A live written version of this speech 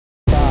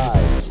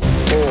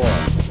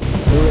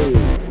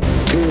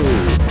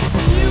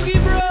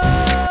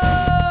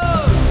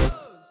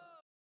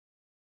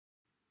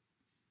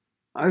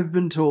I've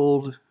been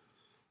told,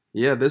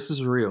 yeah, this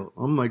is real.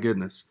 Oh my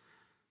goodness.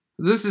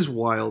 This is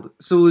wild.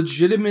 So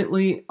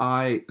legitimately,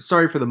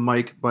 sorry for the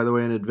mic, by the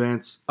way, in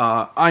advance.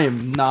 I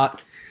am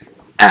not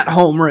at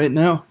home right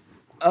now.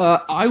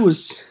 I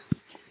was,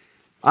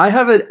 I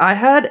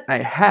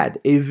had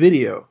a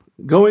video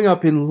going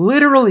up in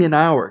literally an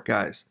hour,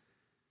 guys,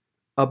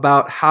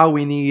 about how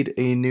we need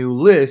a new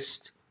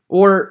list,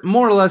 or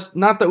more or less,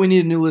 not that we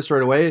need a new list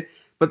right away,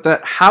 but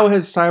that how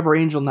has Cyber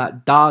Angel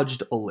not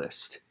dodged a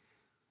list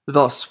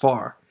thus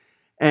far?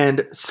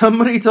 And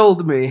somebody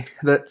told me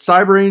that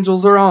Cyber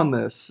Angels are on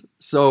this,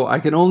 so I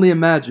can only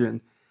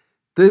imagine.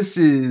 This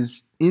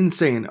is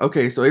insane.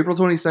 Okay, so April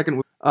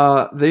 22nd,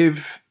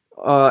 they've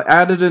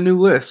added a new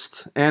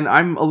list, and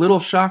I'm a little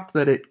shocked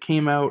that it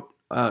came out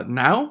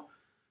now,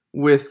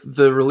 with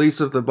the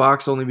release of the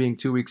box only being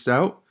 2 weeks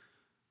out.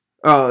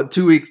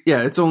 2 weeks,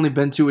 yeah, it's only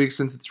been 2 weeks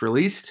since it's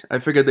released. I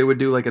figured they would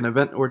do like an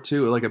event or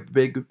two, like a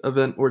big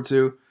event or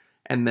two,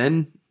 and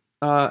then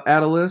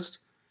add a list.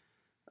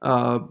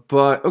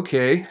 But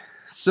okay,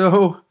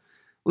 so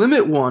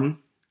limit one,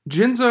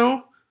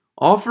 Jinzo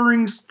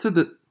offerings to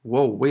the.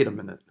 Whoa, wait a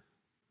minute.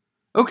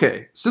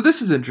 Okay, so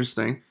this is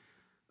interesting.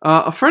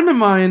 A friend of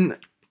mine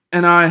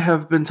and I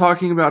have been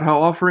talking about how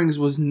offerings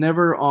was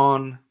never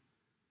on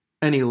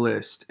any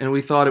list, and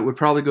we thought it would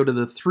probably go to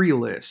the 3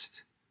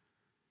 list.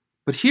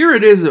 But here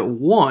it is at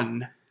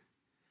 1,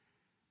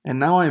 and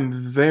now I'm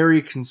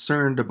very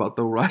concerned about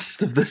the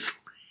rest of this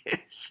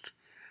list.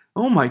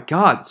 Oh my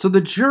god, so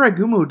the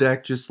Jiragumo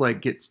deck just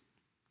like gets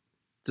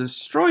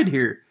destroyed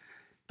here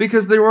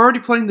because they were already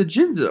playing the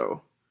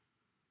Jinzo.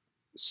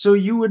 So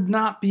you would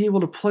not be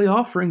able to play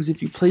offerings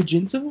if you play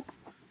Jinzo?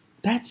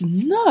 That's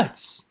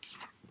nuts.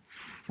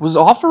 Was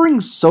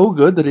offerings so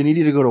good that it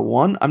needed to go to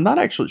 1? I'm not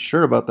actually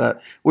sure about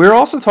that. We were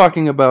also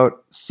talking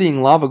about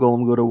seeing Lava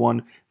Golem go to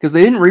 1 because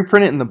they didn't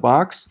reprint it in the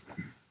box.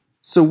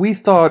 So we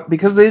thought,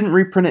 because they didn't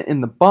reprint it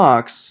in the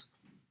box,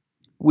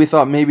 we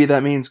thought maybe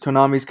that means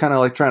Konami's kind of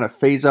like trying to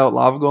phase out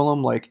Lava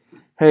Golem. Like,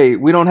 hey,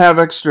 we don't have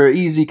extra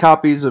easy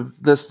copies of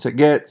this to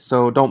get,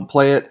 so don't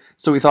play it.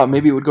 So we thought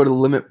maybe it would go to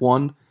limit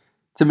 1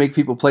 to make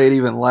people play it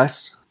even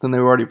less than they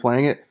were already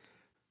playing it.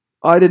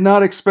 I did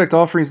not expect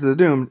Offerings to the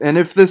Doomed, and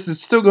if this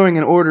is still going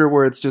in order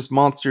where it's just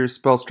monsters,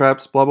 spells,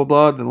 traps, blah blah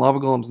blah, then Lava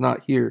Golem's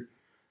not here.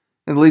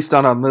 At least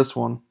not on this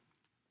one.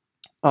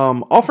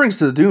 Offerings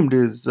to the Doomed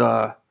is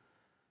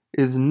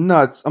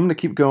nuts. I'm gonna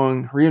keep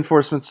going.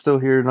 Reinforcement's still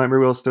here,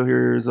 Nightmare Wheel's still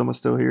here, Zoma's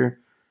still here.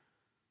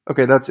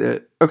 Okay, that's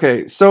it.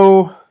 Okay,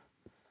 so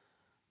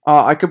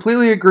I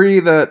completely agree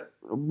that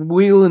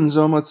Wheel and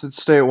Zoma should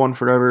stay at 1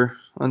 forever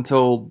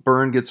until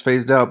Burn gets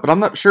phased out, but I'm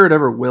not sure it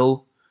ever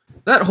will.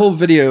 That whole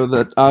video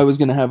that I was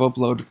going to have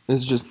upload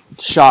is just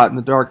shot in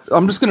the dark.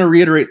 I'm just going to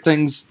reiterate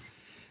things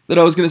that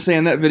I was going to say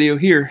in that video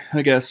here,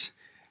 I guess.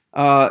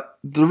 The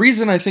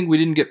reason I think we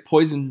didn't get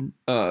Poison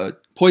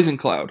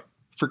Cloud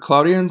for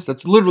Cloudians,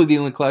 that's literally the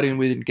only Cloudian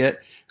we didn't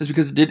get, is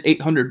because it did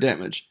 800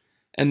 damage.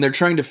 And they're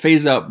trying to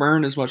phase out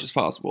Burn as much as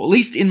possible. At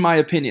least in my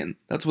opinion.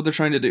 That's what they're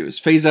trying to do, is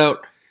phase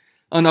out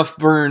enough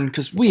Burn,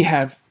 because we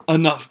have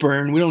enough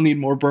Burn. We don't need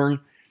more Burn.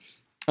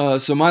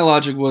 So my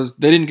logic was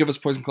they didn't give us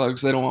Poison Cloud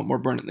because they don't want more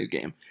Burn in the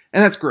game.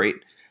 And that's great.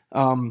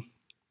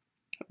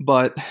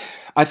 But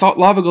I thought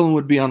Lava Golem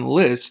would be on the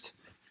list.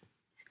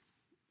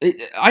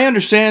 I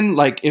understand,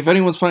 like, if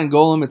anyone's playing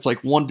Golem, it's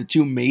like 1 to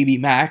 2 maybe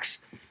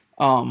max.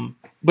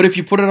 But if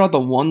you put it on the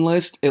 1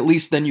 list, at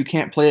least then you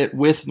can't play it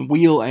with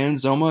Wheel and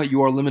Zoma.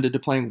 You are limited to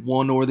playing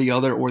one or the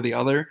other or the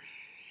other.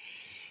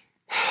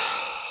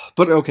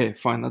 But okay,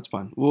 fine, that's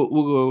fine. We'll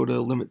go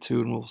to limit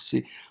 2 and we'll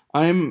see.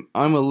 I'm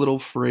a little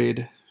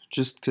afraid,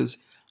 just because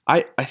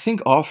I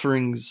think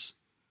Offerings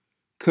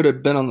could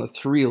have been on the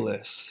 3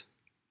 list.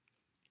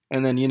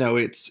 And then, you know,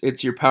 it's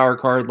your power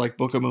card like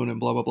Book of Moon and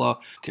blah, blah, blah.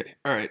 Okay,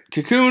 alright.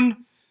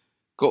 Cocoon,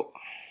 go.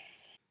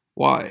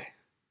 Why?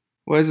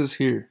 Why is this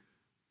here?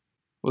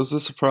 Was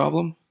this a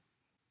problem?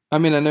 I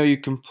mean, I know you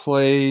can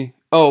play...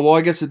 Oh, well,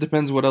 I guess it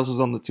depends what else is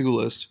on the 2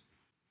 list.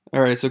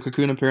 Alright, so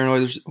Cocoon and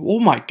Paranoid.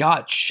 Oh my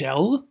god,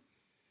 Shell?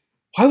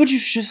 Why would you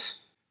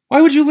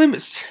Why would you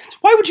limit...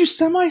 Why would you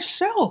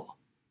semi-Shell?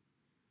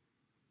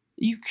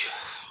 You...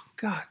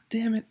 God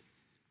damn it.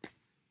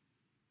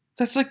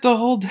 That's like the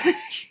whole deck.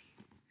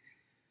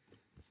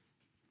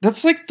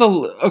 That's like the...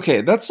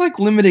 Okay, that's like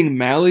limiting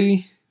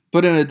Mally,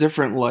 but in a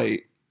different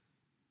light.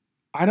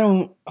 I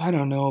don't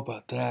know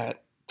about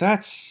that.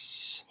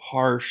 That's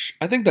harsh.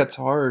 I think that's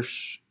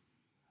harsh.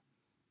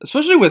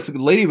 Especially with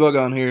Ladybug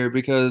on here,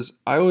 because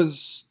I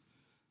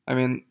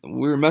mean,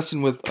 we were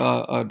messing with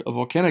a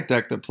Volcanic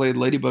deck that played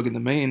Ladybug in the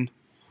main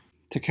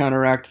to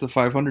counteract the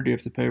 500 you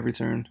have to pay every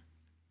turn.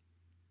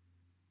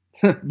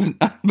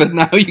 but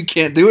now you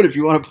can't do it if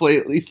you want to play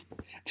at least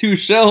 2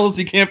 shells.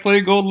 You can't play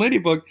a Golden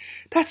Ladybug.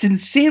 That's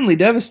insanely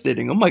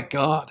devastating. Oh my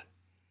god.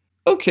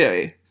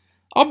 Okay.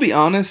 I'll be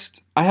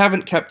honest, I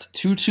haven't kept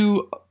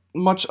too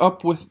much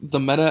up with the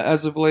meta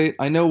as of late.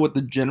 I know what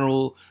the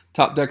general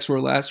top decks were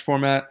last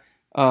format,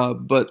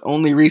 but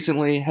only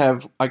recently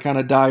have I kind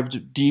of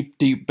dived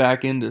deep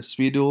back into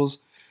Speed Duels.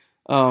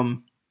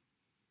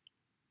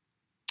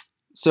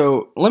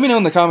 So let me know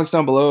in the comments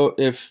down below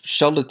if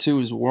Shelda 2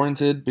 is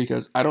warranted,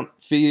 because I don't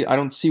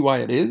see why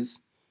it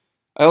is.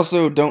 I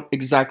also don't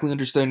exactly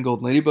understand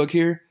Gold Ladybug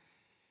here.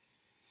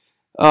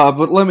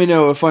 But let me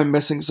know if I'm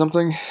missing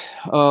something.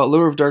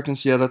 Lure of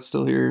Darkness, yeah, that's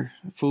still here.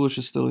 Foolish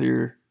is still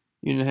here.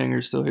 Unit Hanger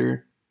is still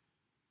here.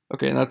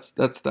 Okay, that's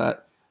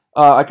that.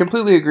 I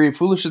completely agree.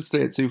 Foolish should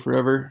stay at 2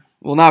 forever.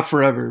 Well, not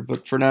forever,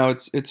 but for now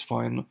it's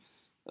fine.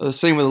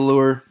 Same with the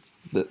Lure.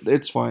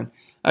 It's fine.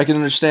 I can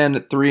understand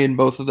at 3 in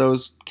both of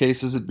those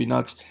cases. It'd be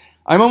nuts.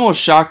 I'm almost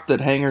shocked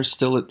that Hanger's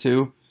still at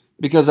 2,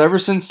 because ever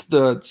since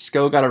the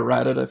skill got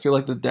errated, I feel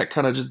like the deck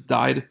kind of just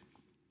died.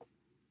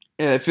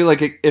 Yeah, I feel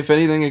like if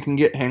anything, it can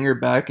get Hanger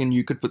back, and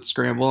you could put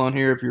Scramble on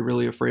here if you're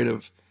really afraid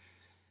of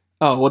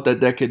what that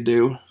deck could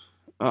do.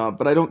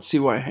 But I don't see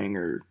why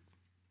Hanger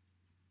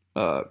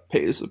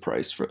pays the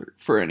price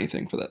for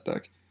anything for that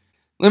deck.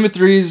 Limit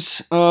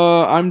 3s.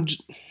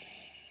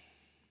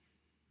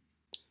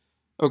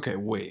 Okay,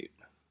 wait.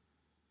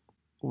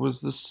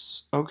 Was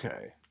this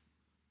okay?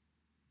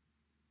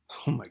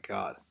 Oh my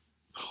god.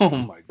 Oh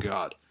my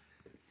god.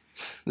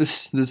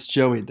 This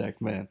Joey deck,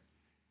 man.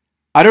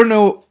 I don't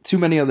know too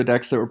many other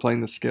decks that were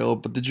playing the skill,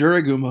 but the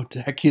Juragumo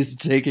deck is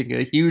taking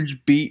a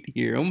huge beat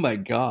here. Oh my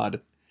god.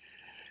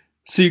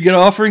 So you get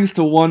offerings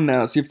to 1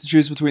 now, so you have to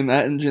choose between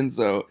that and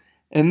Jinzo.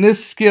 And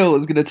this skill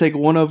is going to take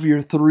one of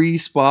your 3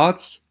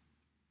 spots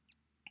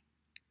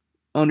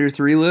on your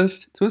 3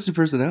 list. Twisted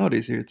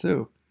Personalities here,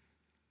 too.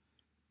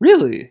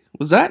 Really?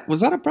 Was that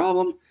a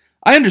problem?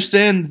 I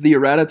understand the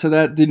errata to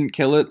that didn't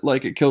kill it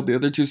like it killed the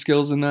other 2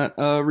 skills in that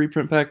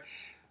reprint pack.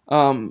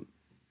 And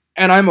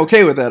I'm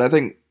okay with that. I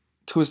think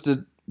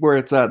Twisted, where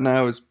it's at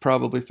now, is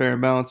probably fair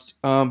and balanced.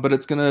 But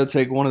it's going to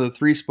take one of the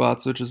 3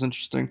 spots, which is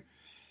interesting.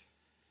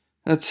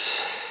 That's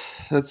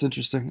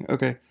interesting.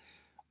 Okay.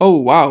 Oh,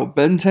 wow.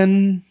 Ben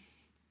 10.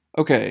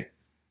 Okay.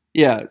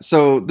 Yeah,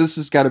 so this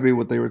has got to be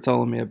what they were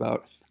telling me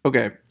about.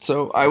 Okay,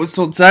 so I was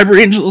told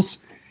Cyber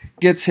Angels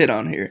gets hit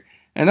on here.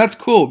 And that's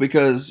cool,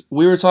 because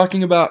we were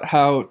talking about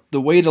how the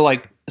way to,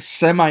 like,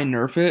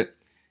 semi-nerf it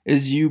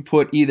is you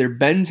put either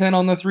Ben 10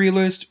 on the 3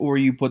 list, or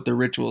you put the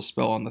Ritual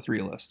spell on the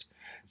 3 list.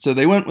 So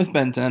they went with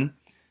Ben 10,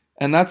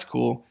 and that's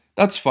cool.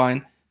 That's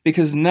fine,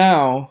 because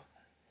now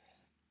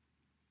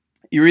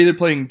you're either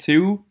playing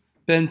 2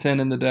 Ben 10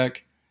 in the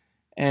deck,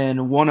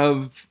 and one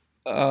of,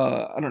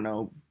 I don't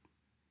know,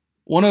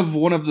 one of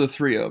the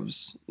 3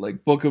 ofs,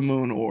 like Book of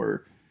Moon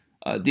or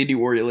DD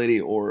Warrior Lady,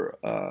 or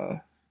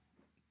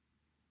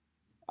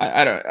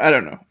I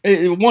don't know,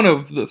 one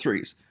of the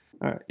 3s.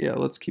 All right, yeah,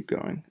 let's keep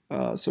going.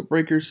 So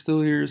Breaker's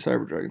still here,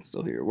 Cyber Dragon's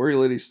still here, Warrior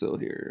Lady's still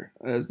here,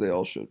 as they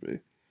all should be.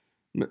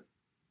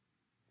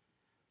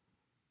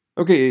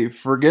 Okay,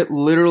 forget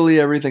literally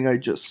everything I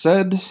just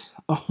said.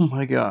 Oh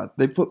my god,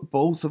 they put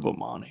both of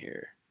them on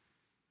here.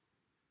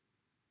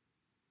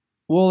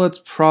 Well,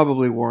 that's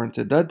probably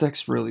warranted. That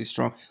deck's really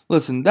strong.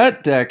 Listen,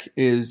 that deck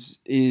is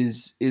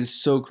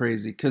so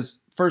crazy, because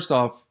first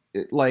off,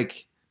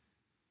 like,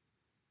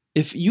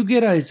 if you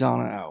get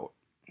Izana out,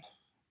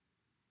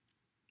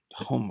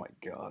 oh my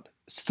god,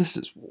 this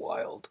is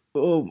wild.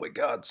 Oh my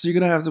god, so you're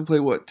gonna have to play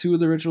what, 2 of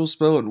the Ritual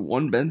spell and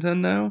 1 Ben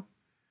 10 now?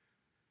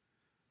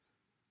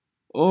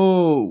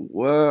 Oh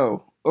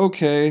wow.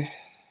 Okay.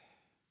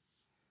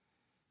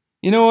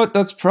 You know what?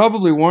 That's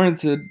probably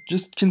warranted,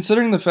 just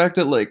considering the fact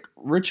that, like,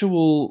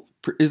 Ritual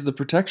is the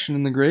protection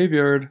in the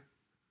graveyard.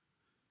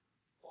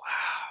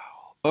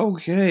 Wow.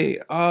 Okay.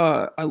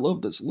 I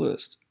love this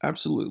list.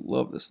 Absolutely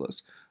love this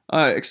list.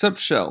 Except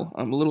Shell.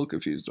 I'm a little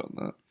confused on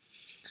that.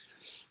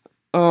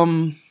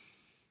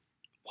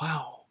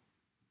 Wow.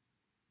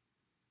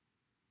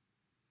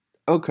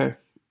 Okay.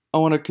 I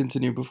want to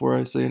continue before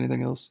I say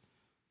anything else.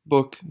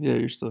 Book. Yeah,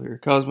 you're still here.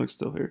 Cosmic's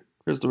still here.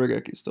 Crystal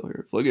Regeki's still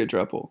here. Floodgate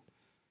Trap Hole.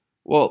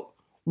 Well,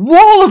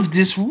 Wall of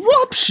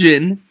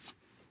Disruption?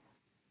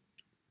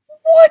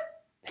 What?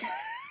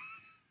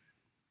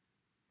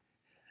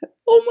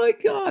 Oh my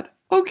god.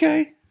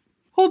 Okay.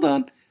 Hold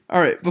on.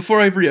 Alright,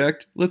 before I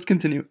react, let's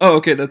continue. Oh,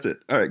 okay, that's it.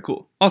 Alright,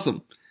 cool.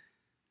 Awesome.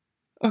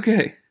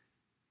 Okay.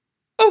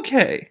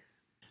 Okay.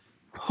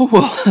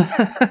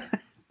 Well,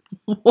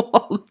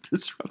 Wall of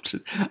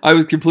Disruption. I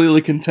was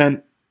completely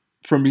content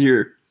from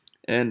here.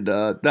 And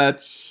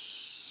that's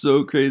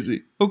so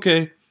crazy.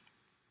 Okay.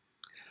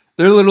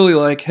 They're literally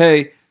like,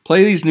 hey,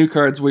 play these new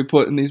cards we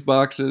put in these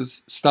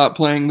boxes. Stop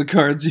playing the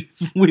cards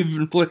we've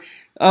been playing.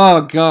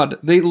 Oh, God.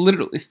 They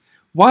literally...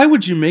 Why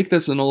would you make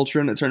this an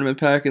Ultra in a tournament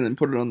pack and then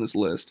put it on this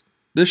list?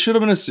 This should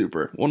have been a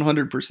Super,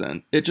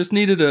 100%. It just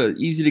needed a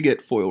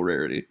easy-to-get foil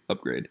rarity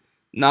upgrade.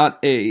 Not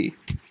an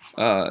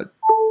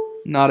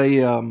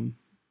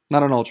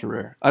Ultra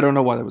Rare. I don't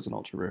know why that was an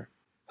Ultra Rare.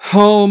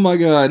 Oh, my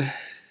God.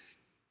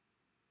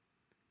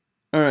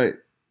 Alright.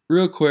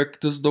 Real quick,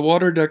 does the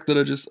water deck that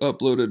I just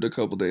uploaded a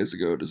couple days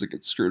ago, does it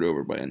get screwed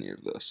over by any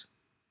of this?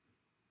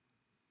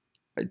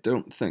 I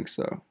don't think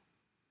so.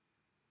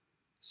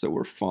 So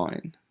we're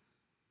fine.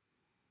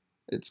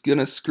 It's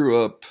gonna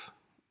screw up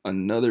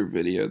another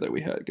video that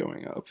we had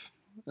going up,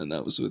 and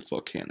that was with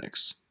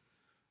Volcanics.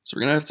 So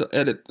we're gonna have to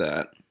edit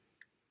that.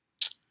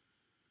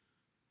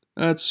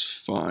 That's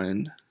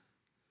fine.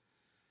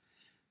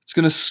 It's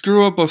gonna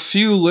screw up a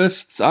few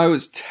lists I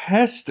was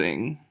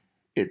testing.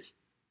 It's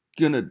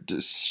gonna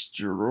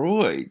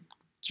destroy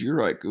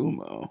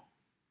Jiraigumo.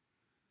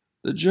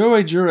 The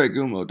Joey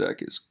Jiraigumo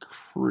deck is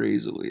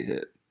crazily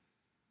hit.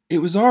 It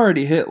was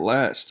already hit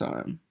last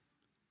time.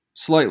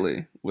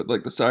 Slightly, with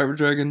like the Cyber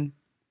Dragon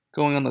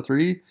going on the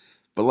 3.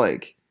 But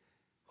like,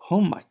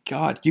 oh my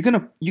god, you're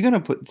gonna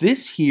put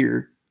this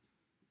here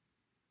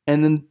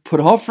and then put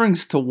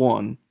offerings to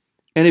 1.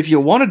 And if you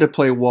wanted to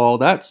play wall,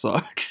 that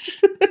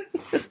sucks.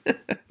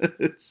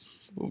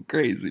 It's so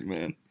crazy,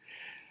 man.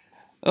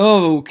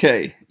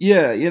 Okay.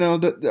 Yeah, you know,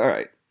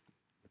 alright.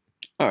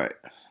 Alright.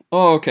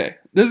 Oh, okay.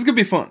 This is gonna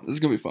be fun. This is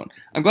gonna be fun.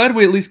 I'm glad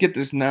we at least get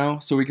this now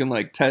so we can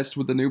like test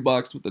with the new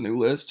box with the new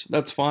list.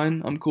 That's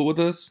fine. I'm cool with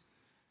this.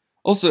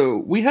 Also,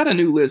 we had a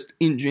new list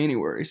in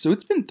January, so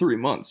it's been 3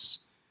 months.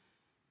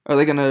 Are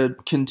they gonna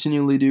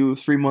continually do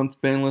 3-month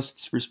ban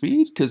lists for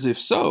Speed? Because if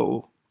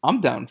so,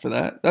 I'm down for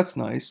that. That's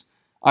nice.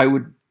 I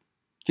would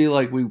feel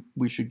like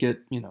we should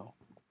get, you know,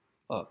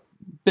 a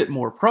bit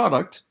more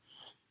product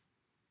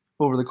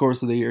over the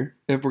course of the year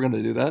if we're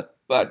gonna do that.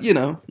 But, you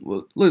know,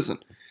 listen.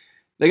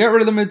 They got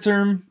rid of the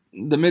midterm.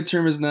 The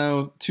midterm is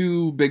now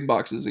 2 big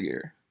boxes a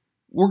year.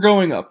 We're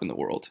going up in the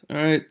world,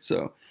 alright?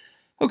 So,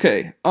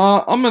 okay.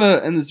 I'm going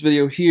to end this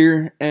video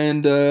here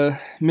and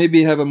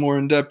maybe have a more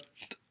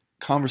in-depth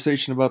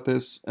conversation about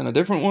this in a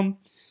different one.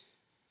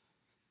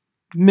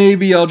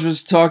 Maybe I'll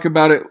just talk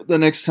about it the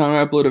next time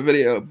I upload a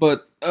video.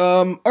 But,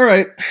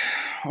 alright.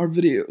 Our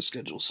video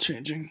schedule's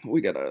changing. We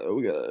gotta,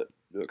 okay,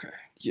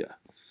 yeah.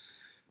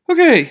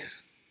 Okay.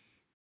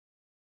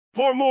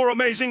 For more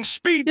amazing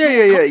speed.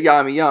 Yeah,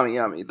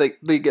 yummy.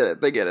 They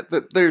get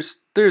it.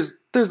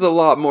 There's a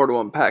lot more to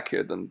unpack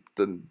here than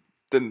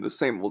the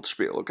same old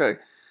spiel. Okay,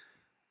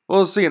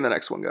 we'll see you in the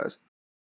next one, guys.